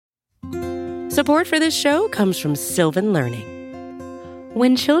Support for this show comes from Sylvan Learning.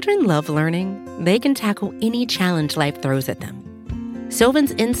 When children love learning, they can tackle any challenge life throws at them.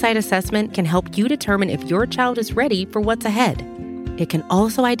 Sylvan's Insight Assessment can help you determine if your child is ready for what's ahead. It can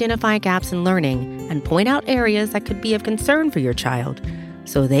also identify gaps in learning and point out areas that could be of concern for your child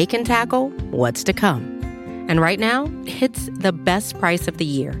so they can tackle what's to come. And right now, it's the best price of the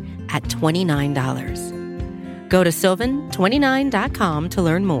year at $29. Go to sylvan29.com to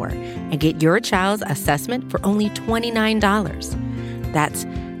learn more and get your child's assessment for only $29. That's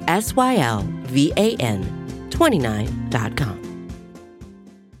SYLVAN 29.com.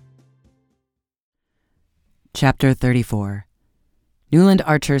 Chapter 34. Newland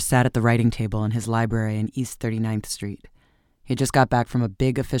Archer sat at the writing table in his library in East 39th Street. He just got back from a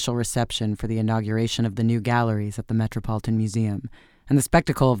big official reception for the inauguration of the new galleries at the Metropolitan Museum, and the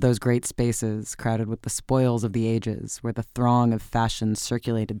spectacle of those great spaces, crowded with the spoils of the ages, where the throng of fashion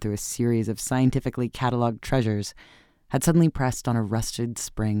circulated through a series of scientifically catalogued treasures, had suddenly pressed on a rusted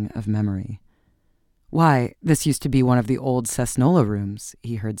spring of memory. "Why, this used to be one of the old Cessnola rooms,"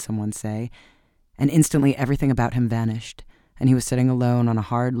 he heard someone say, and instantly everything about him vanished, and he was sitting alone on a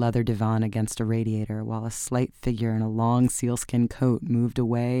hard leather divan against a radiator while a slight figure in a long sealskin coat moved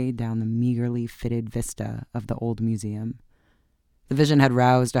away down the meagerly fitted vista of the old museum. The vision had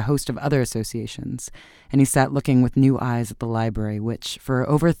roused a host of other associations, and he sat looking with new eyes at the library, which, for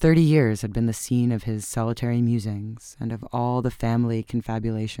over 30 years, had been the scene of his solitary musings and of all the family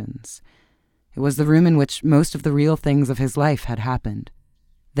confabulations. It was the room in which most of the real things of his life had happened.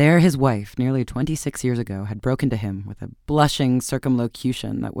 There his wife, nearly 26 years ago, had broken to him with a blushing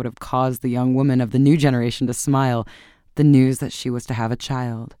circumlocution that would have caused the young woman of the new generation to smile, the news that she was to have a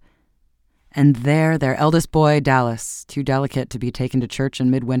child. And there their eldest boy, Dallas, too delicate to be taken to church in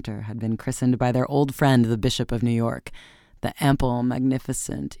midwinter, had been christened by their old friend, the Bishop of New York, the ample,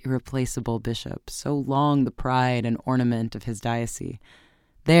 magnificent, irreplaceable bishop, so long the pride and ornament of his diocese.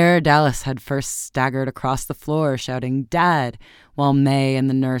 There Dallas had first staggered across the floor, shouting, "Dad," while May and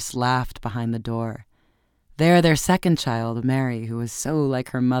the nurse laughed behind the door. There their second child, Mary, who was so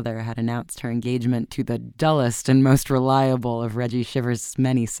like her mother, had announced her engagement to the dullest and most reliable of Reggie Shiver's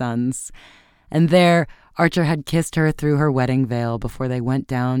many sons. And there Archer had kissed her through her wedding veil before they went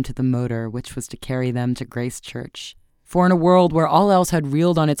down to the motor which was to carry them to Grace Church. For in a world where all else had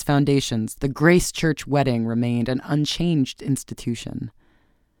reeled on its foundations, the Grace Church wedding remained an unchanged institution.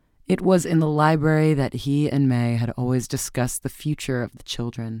 It was in the library that he and May had always discussed the future of the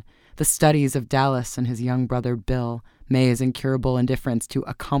children, the studies of Dallas and his young brother Bill, May's incurable indifference to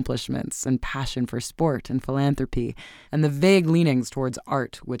accomplishments and passion for sport and philanthropy, and the vague leanings towards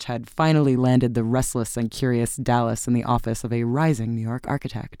art which had finally landed the restless and curious Dallas in the office of a rising New York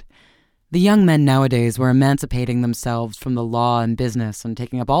architect. The young men nowadays were emancipating themselves from the law and business and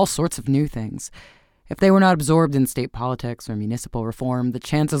taking up all sorts of new things. If they were not absorbed in state politics or municipal reform, the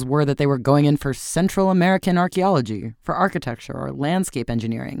chances were that they were going in for Central American archaeology, for architecture or landscape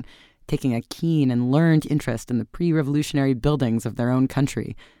engineering, taking a keen and learned interest in the pre-revolutionary buildings of their own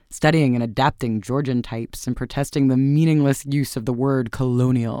country, studying and adapting Georgian types and protesting the meaningless use of the word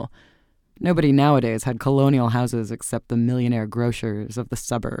colonial. Nobody nowadays had colonial houses except the millionaire grocers of the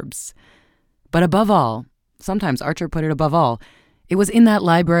suburbs. But above all, sometimes Archer put it above all, it was in that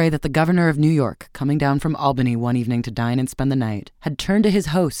library that the governor of New York, coming down from Albany one evening to dine and spend the night, had turned to his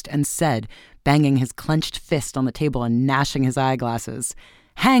host and said, banging his clenched fist on the table and gnashing his eyeglasses,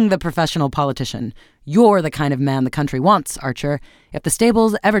 "Hang the professional politician. You're the kind of man the country wants, Archer. If the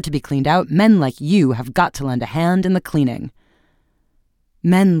stable's ever to be cleaned out, men like you have got to lend a hand in the cleaning."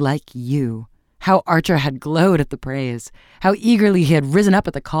 Men like you. How Archer had glowed at the praise. How eagerly he had risen up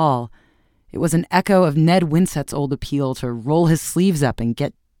at the call. It was an echo of Ned Winsett's old appeal to roll his sleeves up and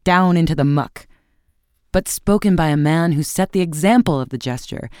get down into the muck, but spoken by a man who set the example of the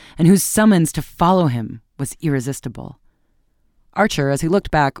gesture and whose summons to follow him was irresistible. Archer, as he looked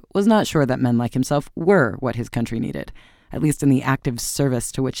back, was not sure that men like himself were what his country needed, at least in the active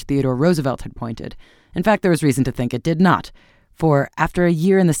service to which Theodore Roosevelt had pointed. In fact, there was reason to think it did not, for after a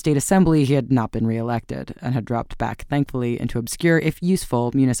year in the state assembly, he had not been reelected and had dropped back, thankfully, into obscure, if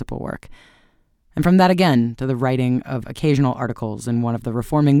useful, municipal work. And from that again to the writing of occasional articles in one of the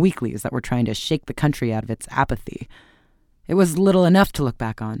reforming weeklies that were trying to shake the country out of its apathy. It was little enough to look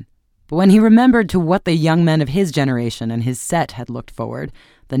back on. But when he remembered to what the young men of his generation and his set had looked forward,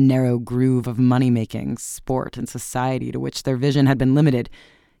 the narrow groove of money-making, sport, and society to which their vision had been limited,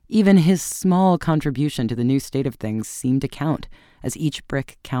 even his small contribution to the new state of things seemed to count, as each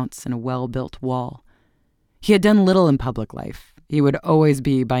brick counts in a well-built wall. He had done little in public life. He would always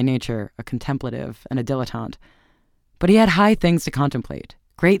be, by nature, a contemplative and a dilettante. But he had high things to contemplate,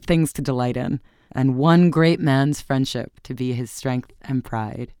 great things to delight in, and one great man's friendship to be his strength and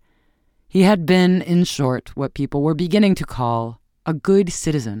pride. He had been, in short, what people were beginning to call a good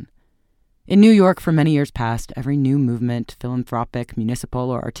citizen. In New York for many years past, every new movement, philanthropic, municipal,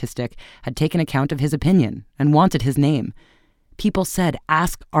 or artistic, had taken account of his opinion and wanted his name. People said,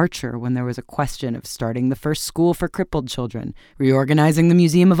 "Ask Archer," when there was a question of starting the first school for crippled children, reorganizing the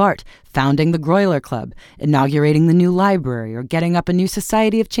Museum of Art, founding the Greuler Club, inaugurating the new library, or getting up a new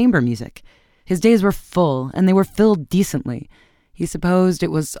society of chamber music. His days were full, and they were filled decently. He supposed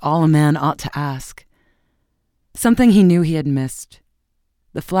it was all a man ought to ask. Something he knew he had missed.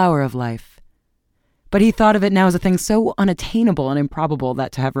 The flower of life. But he thought of it now as a thing so unattainable and improbable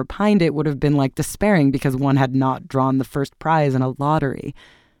that to have repined it would have been like despairing because one had not drawn the first prize in a lottery.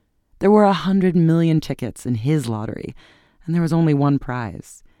 There were 100 million tickets in his lottery, and there was only one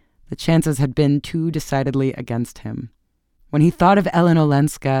prize. The chances had been too decidedly against him. When he thought of Ellen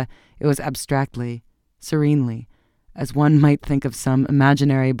Olenska, it was abstractly, serenely, as one might think of some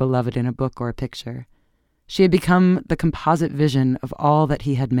imaginary beloved in a book or a picture. She had become the composite vision of all that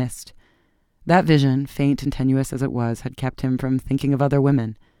he had missed. That vision, faint and tenuous as it was, had kept him from thinking of other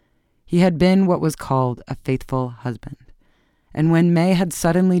women. He had been what was called a faithful husband. And when May had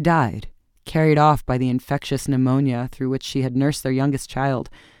suddenly died, carried off by the infectious pneumonia through which she had nursed their youngest child,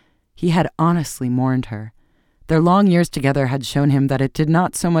 he had honestly mourned her. Their long years together had shown him that it did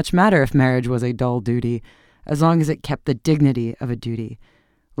not so much matter if marriage was a dull duty, as long as it kept the dignity of a duty.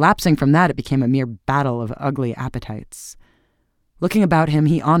 Lapsing from that, it became a mere battle of ugly appetites. Looking about him,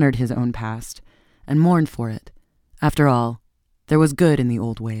 he honored his own past, and mourned for it. After all, there was good in the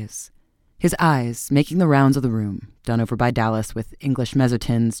old ways. His eyes, making the rounds of the room, done over by Dallas with English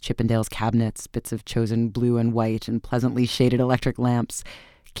mezzotins, Chippendale's cabinets, bits of chosen blue and white, and pleasantly shaded electric lamps,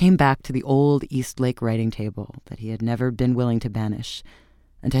 came back to the old East Lake writing table that he had never been willing to banish,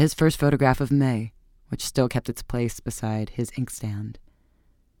 and to his first photograph of May, which still kept its place beside his inkstand.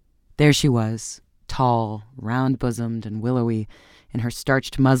 There she was, tall, round-bosomed, and willowy, in her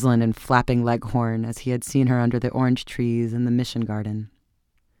starched muslin and flapping leghorn, as he had seen her under the orange trees in the Mission Garden.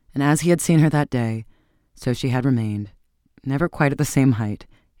 And as he had seen her that day, so she had remained, never quite at the same height,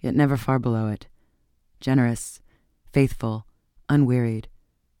 yet never far below it. Generous, faithful, unwearied,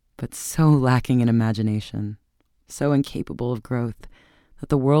 but so lacking in imagination, so incapable of growth, that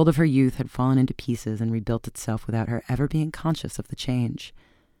the world of her youth had fallen into pieces and rebuilt itself without her ever being conscious of the change.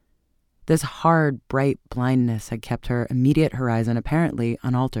 This hard, bright blindness had kept her immediate horizon apparently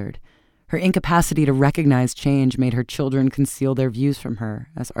unaltered. Her incapacity to recognize change made her children conceal their views from her,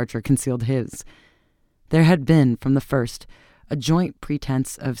 as Archer concealed his. There had been, from the first, a joint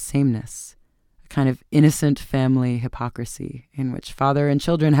pretense of sameness, a kind of innocent family hypocrisy in which father and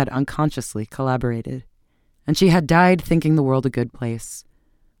children had unconsciously collaborated. And she had died thinking the world a good place,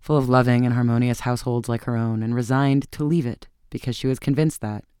 full of loving and harmonious households like her own, and resigned to leave it because she was convinced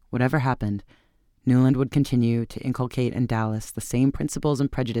that, whatever happened, Newland would continue to inculcate in Dallas the same principles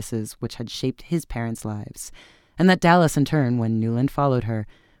and prejudices which had shaped his parents' lives, and that Dallas, in turn, when Newland followed her,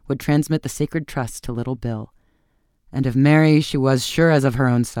 would transmit the sacred trust to little Bill. And of Mary she was sure as of her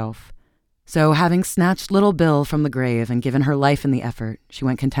own self. So, having snatched little Bill from the grave and given her life in the effort, she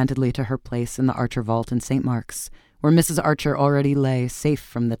went contentedly to her place in the Archer vault in St. Mark's, where Mrs. Archer already lay safe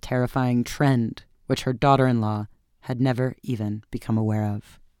from the terrifying trend which her daughter-in-law had never even become aware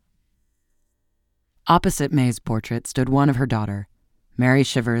of. Opposite May's portrait stood one of her daughter. Mary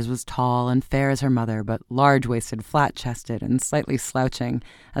Shivers was tall and fair as her mother, but large-waisted, flat-chested, and slightly slouching,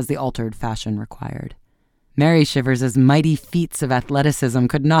 as the altered fashion required. Mary Shivers's mighty feats of athleticism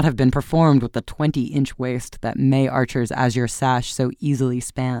could not have been performed with the 20-inch waist that May Archer's azure sash so easily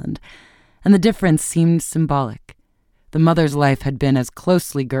spanned, and the difference seemed symbolic. The mother's life had been as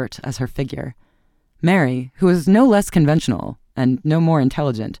closely girt as her figure. Mary, who was no less conventional and no more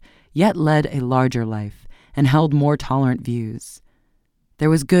intelligent, yet led a larger life and held more tolerant views. There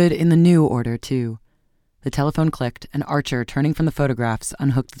was good in the new order, too. The telephone clicked, and Archer, turning from the photographs,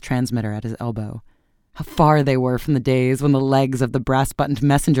 unhooked the transmitter at his elbow. How far they were from the days when the legs of the brass-buttoned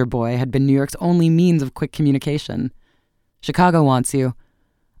messenger boy had been New York's only means of quick communication. "Chicago wants you."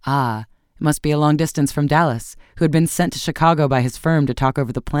 Ah, it must be a long distance from Dallas, who had been sent to Chicago by his firm to talk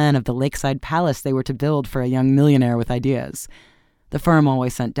over the plan of the lakeside palace they were to build for a young millionaire with ideas. The firm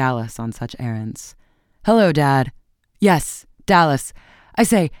always sent Dallas on such errands. "Hello, Dad." "Yes, Dallas. I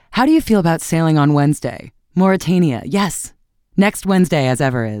say, how do you feel about sailing on Wednesday? Mauritania, yes. Next Wednesday, as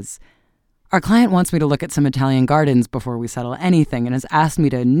ever is. Our client wants me to look at some Italian gardens before we settle anything and has asked me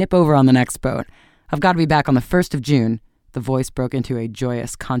to nip over on the next boat. I've got to be back on the 1st of June. The voice broke into a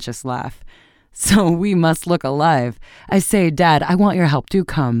joyous, conscious laugh. So we must look alive. I say, Dad, I want your help. Do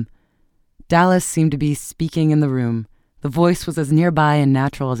come. Dallas seemed to be speaking in the room. The voice was as nearby and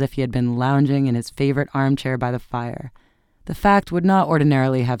natural as if he had been lounging in his favorite armchair by the fire. The fact would not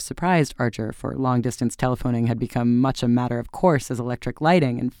ordinarily have surprised Archer, for long-distance telephoning had become much a matter of course as electric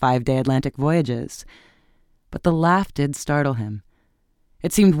lighting and 5-day Atlantic voyages. But the laugh did startle him.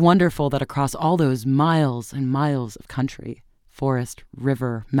 It seemed wonderful that across all those miles and miles of country, forest,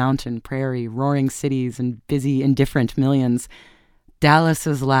 river, mountain, prairie, roaring cities, and busy, indifferent millions,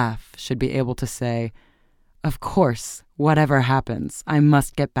 Dallas's laugh should be able to say, "Of course, whatever happens, I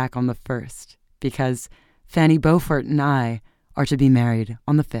must get back on the 1st, because Fanny Beaufort and I are to be married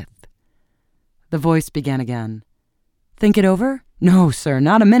on the 5th. The voice began again. "Think it over? No, sir,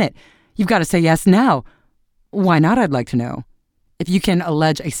 not a minute. You've got to say yes now. Why not, I'd like to know. If you can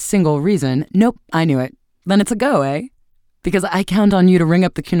allege a single reason, nope, I knew it. Then it's a go, eh? Because I count on you to ring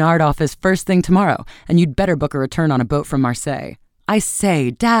up the Cunard office first thing tomorrow, and you'd better book a return on a boat from Marseille. I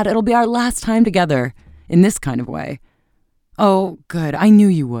say, Dad, it'll be our last time together, in this kind of way." "Oh, good, I knew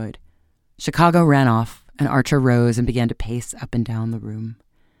you would." Chicago ran off, and Archer rose and began to pace up and down the room.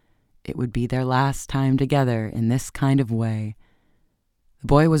 It would be their last time together in this kind of way. The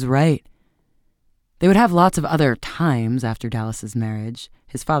boy was right. They would have lots of other times after Dallas's marriage,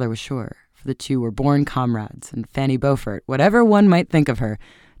 his father was sure, for the two were born comrades, and Fanny Beaufort, whatever one might think of her,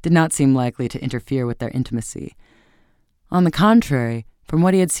 did not seem likely to interfere with their intimacy. On the contrary, from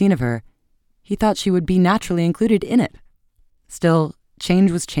what he had seen of her, he thought she would be naturally included in it. Still,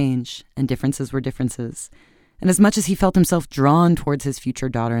 change was change, and differences were differences. And as much as he felt himself drawn towards his future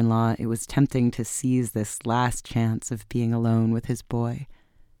daughter-in-law, it was tempting to seize this last chance of being alone with his boy.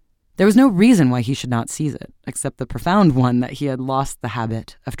 There was no reason why he should not seize it, except the profound one that he had lost the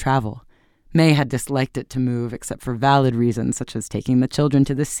habit of travel. May had disliked it to move, except for valid reasons, such as taking the children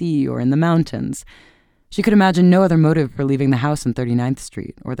to the sea or in the mountains. She could imagine no other motive for leaving the house on 39th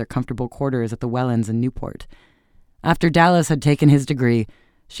Street or their comfortable quarters at the Wellens in Newport. After Dallas had taken his degree,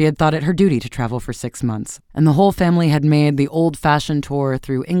 she had thought it her duty to travel for 6 months, and the whole family had made the old-fashioned tour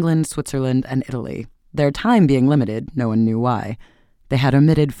through England, Switzerland, and Italy. Their time being limited, no one knew why. They had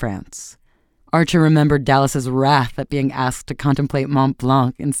omitted France. Archer remembered Dallas's wrath at being asked to contemplate Mont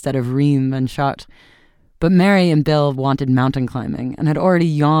Blanc instead of Rheims and Chartres. But Mary and Bill wanted mountain climbing and had already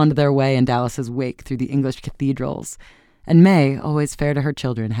yawned their way in Dallas's wake through the English cathedrals. And May, always fair to her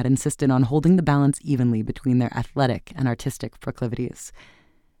children, had insisted on holding the balance evenly between their athletic and artistic proclivities.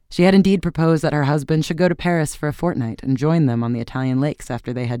 She had indeed proposed that her husband should go to Paris for a fortnight and join them on the Italian lakes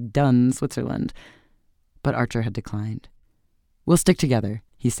after they had done Switzerland. But Archer had declined. "We'll stick together,"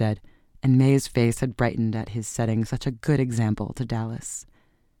 he said, and May's face had brightened at his setting such a good example to Dallas.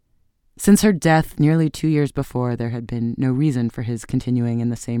 Since her death nearly 2 years before, there had been no reason for his continuing in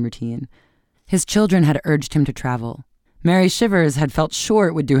the same routine. His children had urged him to travel. Mary Shivers had felt sure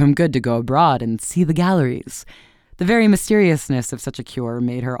it would do him good to go abroad and see the galleries. The very mysteriousness of such a cure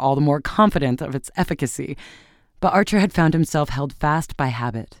made her all the more confident of its efficacy. But Archer had found himself held fast by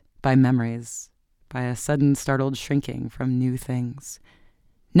habit, by memories, by a sudden startled shrinking from new things.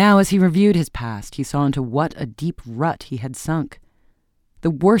 Now, as he reviewed his past, he saw into what a deep rut he had sunk. The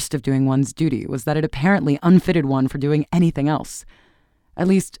worst of doing one's duty was that it apparently unfitted one for doing anything else. At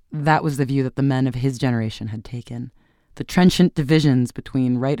least, that was the view that the men of his generation had taken. The trenchant divisions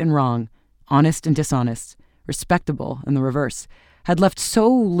between right and wrong, honest and dishonest, respectable and the reverse, had left so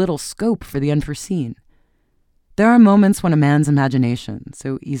little scope for the unforeseen. There are moments when a man's imagination,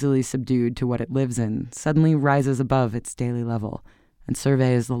 so easily subdued to what it lives in, suddenly rises above its daily level and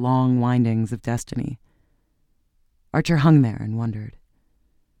surveys the long windings of destiny. Archer hung there and wondered.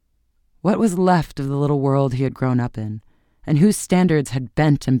 What was left of the little world he had grown up in, and whose standards had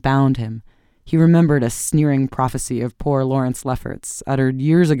bent and bound him? He remembered a sneering prophecy of poor Lawrence Lefferts, uttered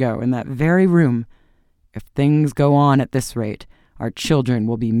years ago in that very room. "If things go on at this rate, our children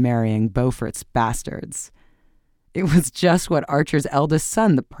will be marrying Beaufort's bastards." It was just what Archer's eldest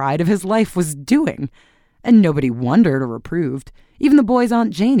son, the pride of his life, was doing. And nobody wondered or approved. Even the boy's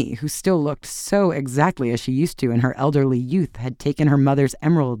Aunt Janie, who still looked so exactly as she used to in her elderly youth, had taken her mother's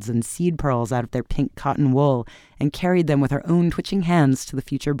emeralds and seed pearls out of their pink cotton wool and carried them with her own twitching hands to the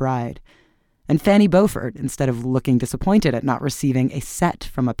future bride. And Fanny Beaufort, instead of looking disappointed at not receiving a set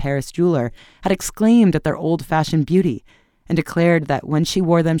from a Paris jeweler, had exclaimed at their old-fashioned beauty and declared that when she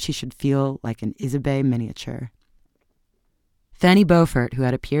wore them she should feel like an Isabey miniature. Fanny Beaufort, who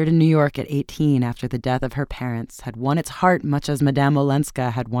had appeared in New York at 18 after the death of her parents, had won its heart much as Madame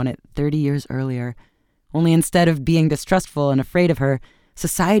Olenska had won it 30 years earlier. Only instead of being distrustful and afraid of her,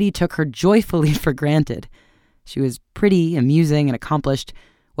 society took her joyfully for granted. She was pretty, amusing, and accomplished,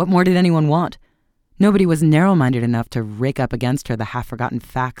 What more did anyone want? Nobody was narrow-minded enough to rake up against her the half-forgotten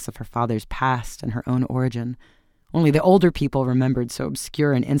facts of her father's past and her own origin. Only the older people remembered so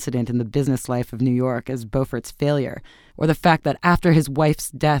obscure an incident in the business life of New York as Beaufort's failure, or the fact that after his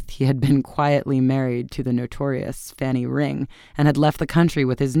wife's death he had been quietly married to the notorious Fanny Ring and had left the country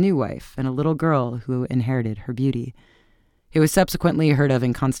with his new wife and a little girl who inherited her beauty. He was subsequently heard of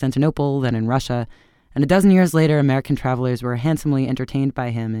in Constantinople, then in Russia, and a dozen years later American travelers were handsomely entertained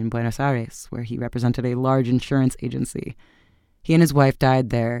by him in Buenos Aires, where he represented a large insurance agency. He and his wife died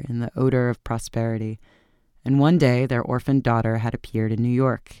there in the odor of prosperity, and one day their orphaned daughter had appeared in New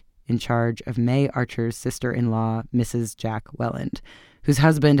York, in charge of May Archer's sister-in-law, Mrs. Jack Welland, whose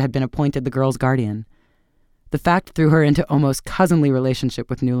husband had been appointed the girl's guardian. The fact threw her into almost cousinly relationship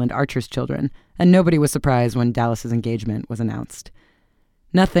with Newland Archer's children, and nobody was surprised when Dallas's engagement was announced.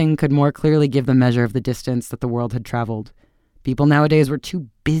 Nothing could more clearly give the measure of the distance that the world had traveled. People nowadays were too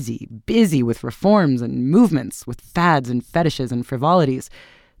busy with reforms and movements, with fads and fetishes and frivolities,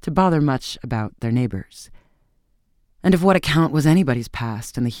 to bother much about their neighbors. And of what account was anybody's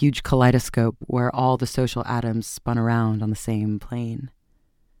past in the huge kaleidoscope where all the social atoms spun around on the same plane?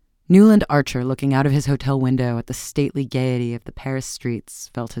 Newland Archer, looking out of his hotel window at the stately gaiety of the Paris streets,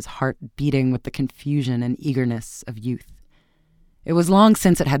 felt his heart beating with the confusion and eagerness of youth. It was long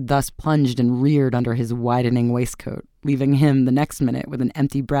since it had thus plunged and reared under his widening waistcoat, leaving him the next minute with an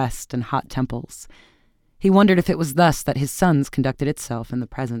empty breast and hot temples. He wondered if it was thus that his son's conducted itself in the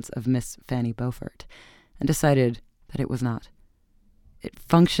presence of Miss Fanny Beaufort, and decided that it was not. It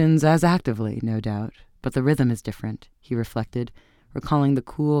functions as actively, no doubt, but the rhythm is different, he reflected, recalling the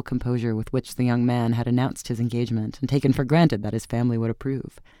cool composure with which the young man had announced his engagement and taken for granted that his family would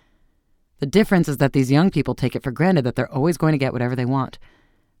approve. The difference is that these young people take it for granted that they're always going to get whatever they want,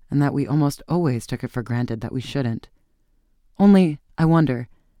 and that we almost always took it for granted that we shouldn't. Only, I wonder,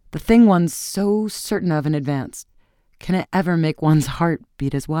 the thing one's so certain of in advance, can it ever make one's heart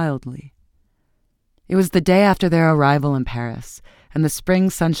beat as wildly? It was the day after their arrival in Paris, and the spring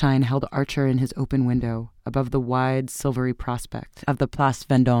sunshine held Archer in his open window above the wide, silvery prospect of the Place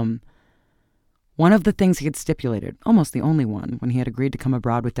Vendôme. One of the things he had stipulated, almost the only one, when he had agreed to come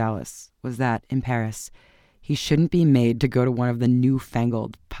abroad with Dallas, was that, in Paris, he shouldn't be made to go to one of the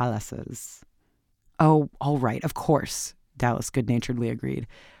newfangled palaces. "Oh, all right, of course," Dallas good-naturedly agreed.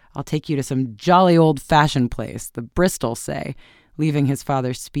 "I'll take you to some jolly old-fashioned place, the Bristol, say," leaving his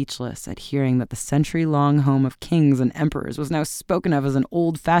father speechless at hearing that the century-long home of kings and emperors was now spoken of as an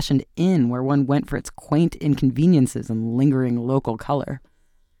old-fashioned inn where one went for its quaint inconveniences and lingering local color.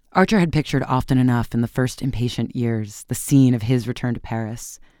 Archer had pictured often enough in the first impatient years the scene of his return to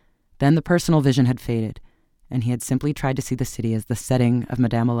Paris. Then the personal vision had faded, and he had simply tried to see the city as the setting of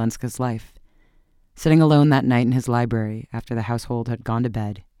Madame Olenska's life. Sitting alone that night in his library, after the household had gone to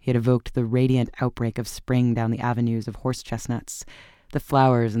bed, he had evoked the radiant outbreak of spring down the avenues of horse chestnuts, the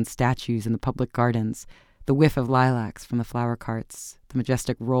flowers and statues in the public gardens, the whiff of lilacs from the flower carts, the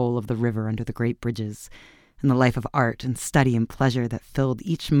majestic roll of the river under the great bridges, and the life of art and study and pleasure that filled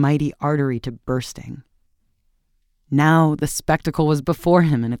each mighty artery to bursting. Now the spectacle was before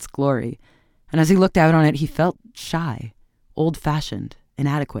him in its glory, and as he looked out on it, he felt shy, old-fashioned,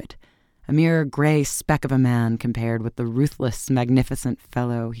 inadequate, a mere gray speck of a man compared with the ruthless, magnificent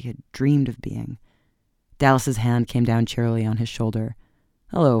fellow he had dreamed of being. Dallas's hand came down cheerily on his shoulder.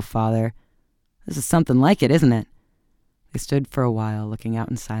 "Hello, Father. This is something like it, isn't it?" They stood for a while, looking out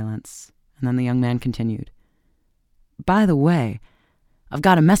in silence, and then the young man continued. "By the way, I've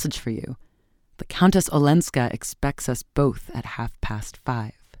got a message for you. The Countess Olenska expects us both at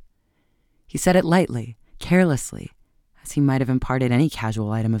 5:30. He said it lightly, carelessly, as he might have imparted any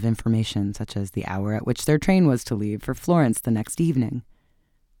casual item of information, such as the hour at which their train was to leave for Florence the next evening.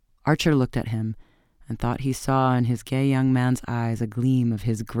 Archer looked at him and thought he saw in his gay young man's eyes a gleam of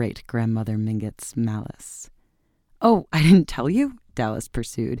his great-grandmother Mingott's malice. "Oh, I didn't tell you?" Dallas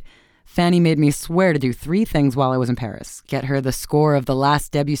pursued. "Fanny made me swear to do 3 things while I was in Paris. Get her the score of the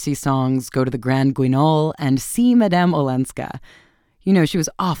last Debussy songs, go to the Grand Guignol, and see Madame Olenska. You know, she was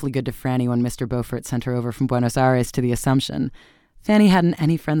awfully good to Franny when Mr. Beaufort sent her over from Buenos Aires to the Assumption. Fanny hadn't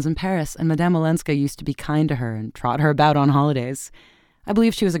any friends in Paris, and Madame Olenska used to be kind to her and trot her about on holidays. I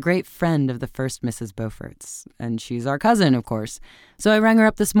believe she was a great friend of the first Mrs. Beaufort's, and she's our cousin, of course. So I rang her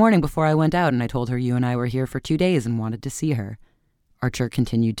up this morning before I went out, and I told her you and I were here for 2 days and wanted to see her." Archer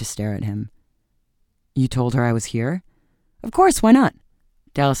continued to stare at him. "You told her I was here?" "Of course, why not?"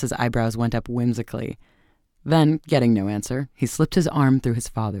 Dallas's eyebrows went up whimsically. Then, getting no answer, he slipped his arm through his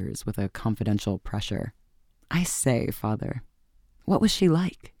father's with a confidential pressure. "I say, Father, what was she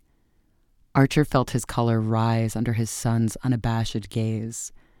like?" Archer felt his color rise under his son's unabashed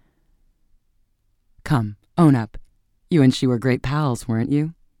gaze. Come, own up. You and she were great pals, weren't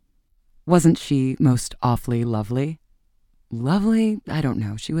you? Wasn't she most awfully lovely? Lovely? I don't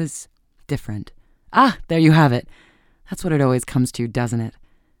know. She was different. Ah, there you have it. That's what it always comes to, doesn't it?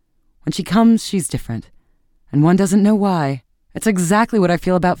 When she comes, she's different. And one doesn't know why. It's exactly what I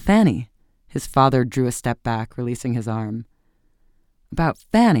feel about Fanny. His father drew a step back, releasing his arm. About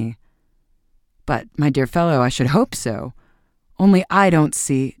Fanny? But, my dear fellow, I should hope so. Only I don't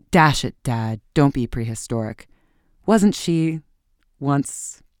see— Dash it, Dad, don't be prehistoric. Wasn't she,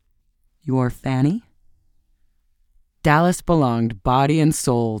 once, your Fanny? Dallas belonged body and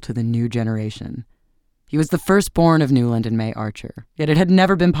soul to the new generation. He was the firstborn of Newland and May Archer, yet it had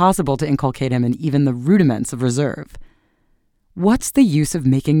never been possible to inculcate him in even the rudiments of reserve. What's the use of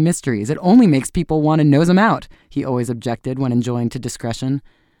making mysteries? It only makes people want to nose them out, he always objected when enjoined to discretion.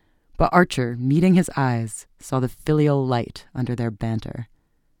 But Archer, meeting his eyes, saw the filial light under their banter.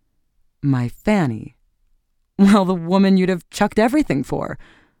 My Fanny? Well, the woman you'd have chucked everything for.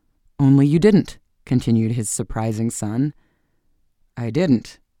 Only you didn't, continued his surprising son. I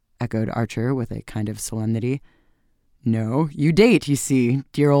didn't, echoed Archer with a kind of solemnity. No, you date, you see,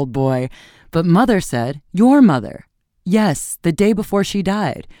 dear old boy. But Mother said— Your mother. Yes, the day before she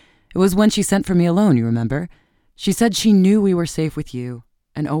died. It was when she sent for me alone, you remember? She said she knew we were safe with you,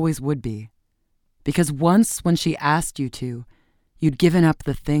 and always would be. Because once, when she asked you to, you'd given up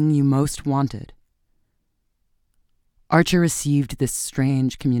the thing you most wanted. Archer received this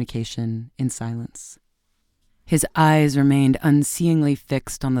strange communication in silence. His eyes remained unseeingly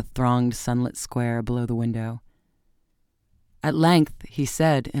fixed on the thronged sunlit square below the window. At length, he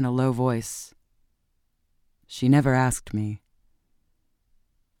said in a low voice, She never asked me.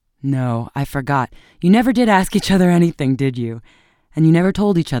 No, I forgot. You never did ask each other anything, did you? And you never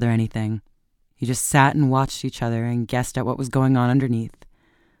told each other anything. You just sat and watched each other and guessed at what was going on underneath.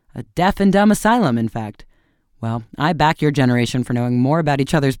 A deaf and dumb asylum, in fact. Well, I back your generation for knowing more about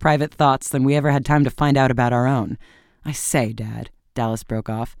each other's private thoughts than we ever had time to find out about our own. I say, Dad, Dallas broke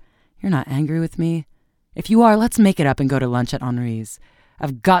off, you're not angry with me? If you are, let's make it up and go to lunch at Henri's.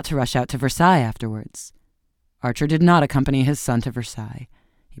 I've got to rush out to Versailles afterwards. Archer did not accompany his son to Versailles.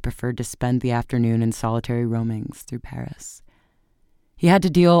 He preferred to spend the afternoon in solitary roamings through Paris. He had to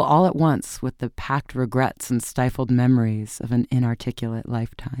deal all at once with the packed regrets and stifled memories of an inarticulate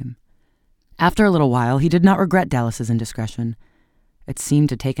lifetime. After a little while, he did not regret Dallas's indiscretion. It seemed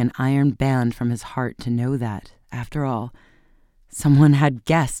to take an iron band from his heart to know that, after all, someone had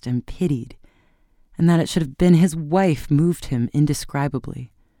guessed and pitied, and that it should have been his wife moved him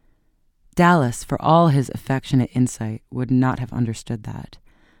indescribably. Dallas, for all his affectionate insight, would not have understood that.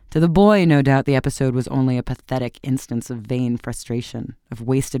 To the boy, no doubt, the episode was only a pathetic instance of vain frustration, of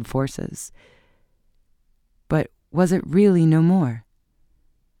wasted forces. But was it really no more?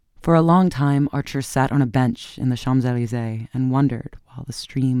 For a long time, Archer sat on a bench in the Champs-Élysées and wondered while the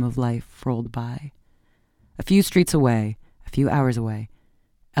stream of life rolled by. A few streets away, a few hours away,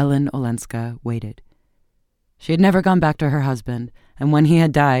 Ellen Olenska waited. She had never gone back to her husband, and when he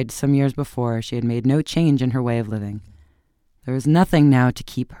had died some years before, she had made no change in her way of living. There was nothing now to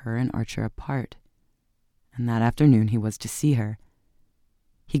keep her and Archer apart, and that afternoon he was to see her.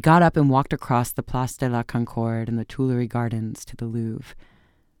 He got up and walked across the Place de la Concorde and the Tuileries Gardens to the Louvre.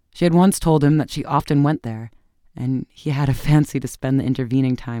 She had once told him that she often went there, and he had a fancy to spend the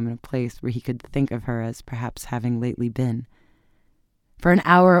intervening time in a place where he could think of her as perhaps having lately been. For an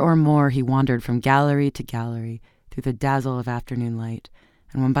hour or more he wandered from gallery to gallery through the dazzle of afternoon light,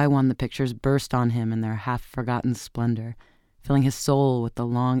 and one by one the pictures burst on him in their half-forgotten splendor, filling his soul with the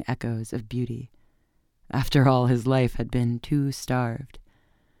long echoes of beauty. After all, his life had been too starved.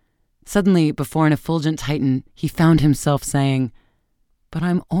 Suddenly, before an effulgent Titan, he found himself saying, "But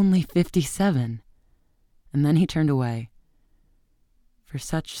I'm only 57. And then he turned away. For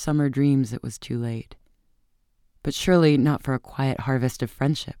such summer dreams it was too late. But surely not for a quiet harvest of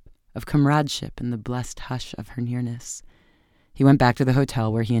friendship, of comradeship in the blessed hush of her nearness. He went back to the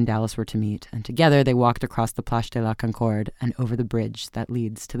hotel where he and Dallas were to meet, and together they walked across the Place de la Concorde and over the bridge that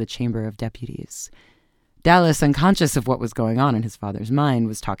leads to the Chamber of Deputies. Dallas, unconscious of what was going on in his father's mind,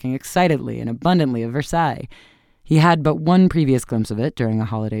 was talking excitedly and abundantly of Versailles. He had but one previous glimpse of it during a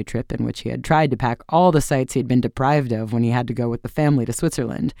holiday trip in which he had tried to pack all the sights he had been deprived of when he had to go with the family to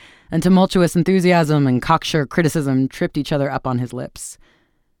Switzerland, and tumultuous enthusiasm and cocksure criticism tripped each other up on his lips.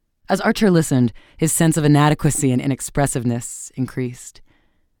 As Archer listened, his sense of inadequacy and inexpressiveness increased.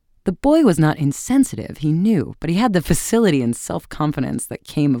 The boy was not insensitive, he knew, but he had the facility and self-confidence that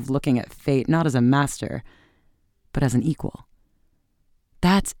came of looking at fate not as a master, but as an equal.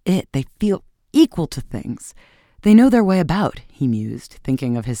 That's it, they feel equal to things. They know their way about, he mused,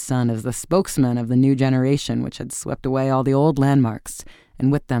 thinking of his son as the spokesman of the new generation which had swept away all the old landmarks,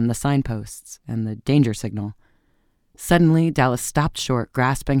 and with them the signposts and the danger signal. Suddenly, Dallas stopped short,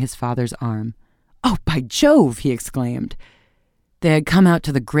 grasping his father's arm. "Oh, by Jove!" he exclaimed. They had come out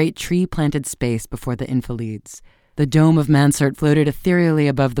to the great tree-planted space before the Invalides. The dome of Mansart floated ethereally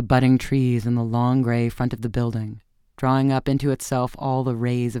above the budding trees in the long gray front of the building, drawing up into itself all the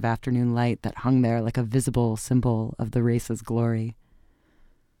rays of afternoon light that hung there like a visible symbol of the race's glory.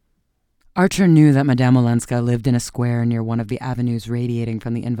 Archer knew that Madame Olenska lived in a square near one of the avenues radiating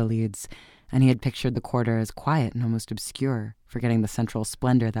from the Invalides, and he had pictured the quarter as quiet and almost obscure, forgetting the central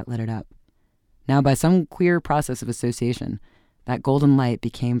splendor that lit it up. Now, by some queer process of association, that golden light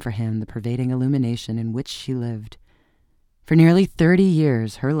became for him the pervading illumination in which she lived. For nearly 30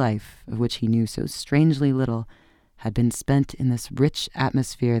 years, her life, of which he knew so strangely little, had been spent in this rich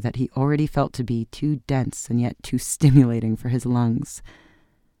atmosphere that he already felt to be too dense and yet too stimulating for his lungs.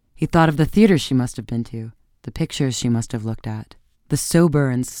 He thought of the theaters she must have been to, the pictures she must have looked at, the sober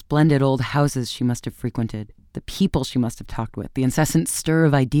and splendid old houses she must have frequented, the people she must have talked with, the incessant stir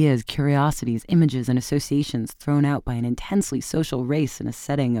of ideas, curiosities, images, and associations thrown out by an intensely social race in a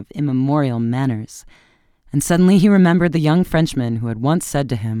setting of immemorial manners. And suddenly he remembered the young Frenchman who had once said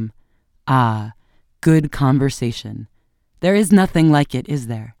to him, "Ah, good conversation. There is nothing like it, is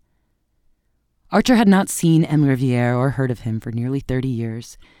there?" Archer had not seen M. Riviere or heard of him for nearly 30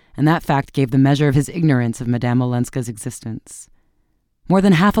 years, and that fact gave the measure of his ignorance of Madame Olenska's existence. More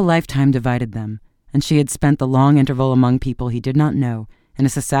than half a lifetime divided them, and she had spent the long interval among people he did not know, in a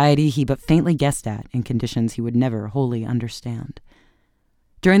society he but faintly guessed at in conditions he would never wholly understand.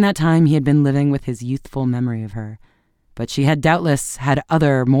 During that time he had been living with his youthful memory of her, but she had doubtless had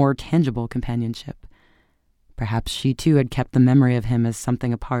other, more tangible companionship. Perhaps she too had kept the memory of him as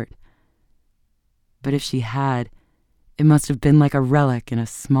something apart. But if she had, it must have been like a relic in a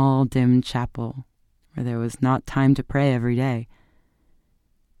small, dim chapel, where there was not time to pray every day.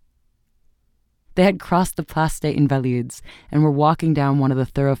 They had crossed the Place des Invalides and were walking down one of the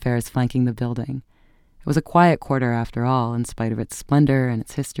thoroughfares flanking the building. It was a quiet quarter after all, in spite of its splendor and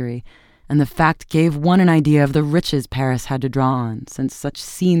its history, and the fact gave one an idea of the riches Paris had to draw on, since such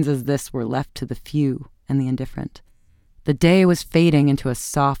scenes as this were left to the few and the indifferent. The day was fading into a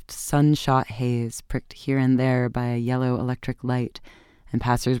soft, sun-shot haze, pricked here and there by a yellow electric light, and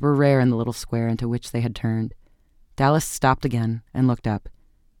passers were rare in the little square into which they had turned. Dallas stopped again and looked up.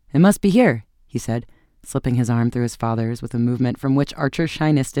 "It must be here," he said, slipping his arm through his father's with a movement from which Archer's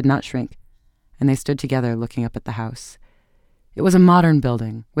shyness did not shrink, and they stood together looking up at the house. It was a modern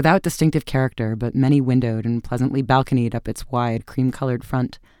building, without distinctive character, but many-windowed and pleasantly balconied up its wide, cream-colored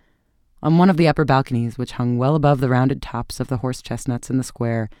front. On one of the upper balconies, which hung well above the rounded tops of the horse chestnuts in the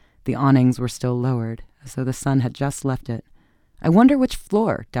square, the awnings were still lowered, as though the sun had just left it. "I wonder which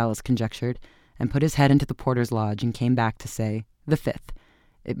floor," Dallas conjectured, and put his head into the porter's lodge and came back to say, "The 5th.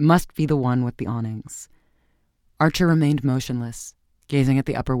 It must be the one with the awnings." Archer remained motionless, gazing at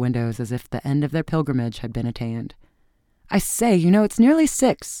the upper windows as if the end of their pilgrimage had been attained. "I say, it's nearly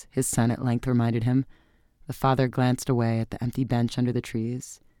 6, his son at length reminded him. The father glanced away at the empty bench under the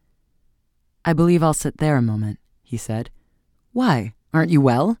trees. "I believe I'll sit there a moment," he said. "Why, aren't you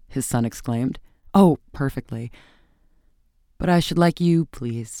well?" his son exclaimed. "Oh, perfectly. But I should like you,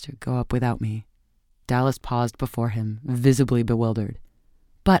 please, to go up without me." Dallas paused before him, visibly bewildered.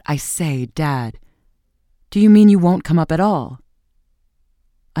 "But I say, Dad, do you mean you won't come up at all?"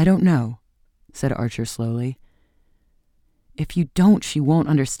 "I don't know," said Archer slowly. "If you don't, she won't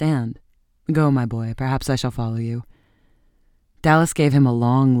understand. Go, my boy, perhaps I shall follow you." Dallas gave him a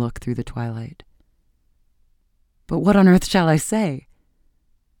long look through the twilight. "But what on earth shall I say?"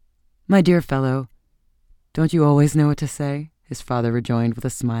 "My dear fellow, don't you always know what to say?" his father rejoined with a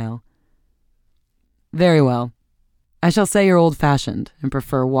smile. "Very well. I shall say you're old-fashioned and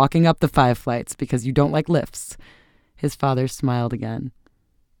prefer walking up the 5 flights because you don't like lifts." His father smiled again.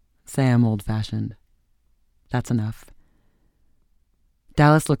 "Say I'm old-fashioned. That's enough."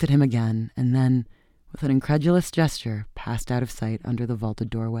 Dallas looked at him again, and then, with an incredulous gesture, passed out of sight under the vaulted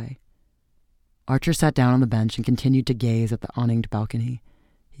doorway. Archer sat down on the bench and continued to gaze at the awninged balcony.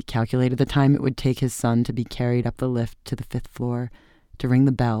 He calculated the time it would take his son to be carried up the lift to the 5th floor, to ring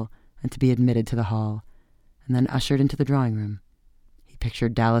the bell, and to be admitted to the hall, and then ushered into the drawing room. He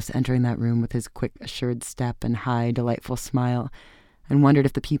pictured Dallas entering that room with his quick, assured step and high, delightful smile, and wondered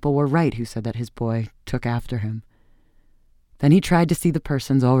if the people were right who said that his boy took after him. Then he tried to see the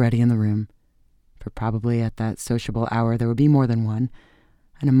persons already in the room, for probably at that sociable hour there would be more than one,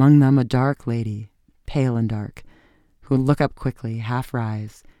 and among them a dark lady, pale and dark, who would look up quickly, half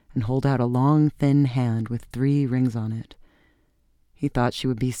rise, and hold out a long, thin hand with 3 rings on it. He thought she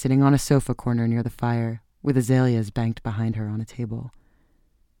would be sitting on a sofa corner near the fire, with azaleas banked behind her on a table.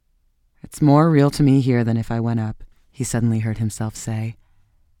 "It's more real to me here than if I went up," he suddenly heard himself say.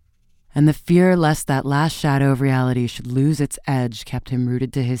 And the fear lest that last shadow of reality should lose its edge kept him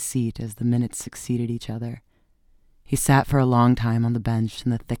rooted to his seat as the minutes succeeded each other. He sat for a long time on the bench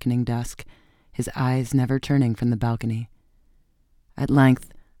in the thickening dusk, his eyes never turning from the balcony. At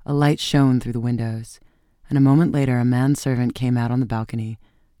length, a light shone through the windows, and a moment later a manservant came out on the balcony,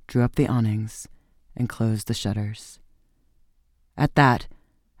 drew up the awnings, and closed the shutters. At that,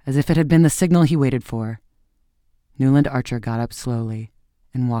 as if it had been the signal he waited for, Newland Archer got up slowly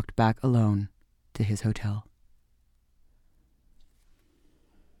and walked back alone to his hotel.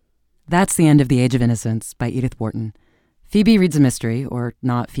 That's the end of The Age of Innocence by Edith Wharton. Phoebe Reads a Mystery, or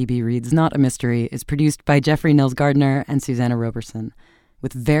Not Phoebe Reads Not a Mystery, is produced by Jeffrey Nils Gardner and Susanna Roberson,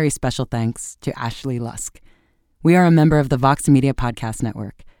 with very special thanks to Ashley Lusk. We are a member of the Vox Media Podcast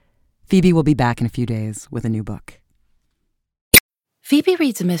Network. Phoebe will be back in a few days with a new book. Phoebe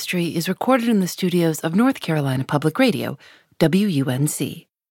Reads a Mystery is recorded in the studios of North Carolina Public Radio, WUNC.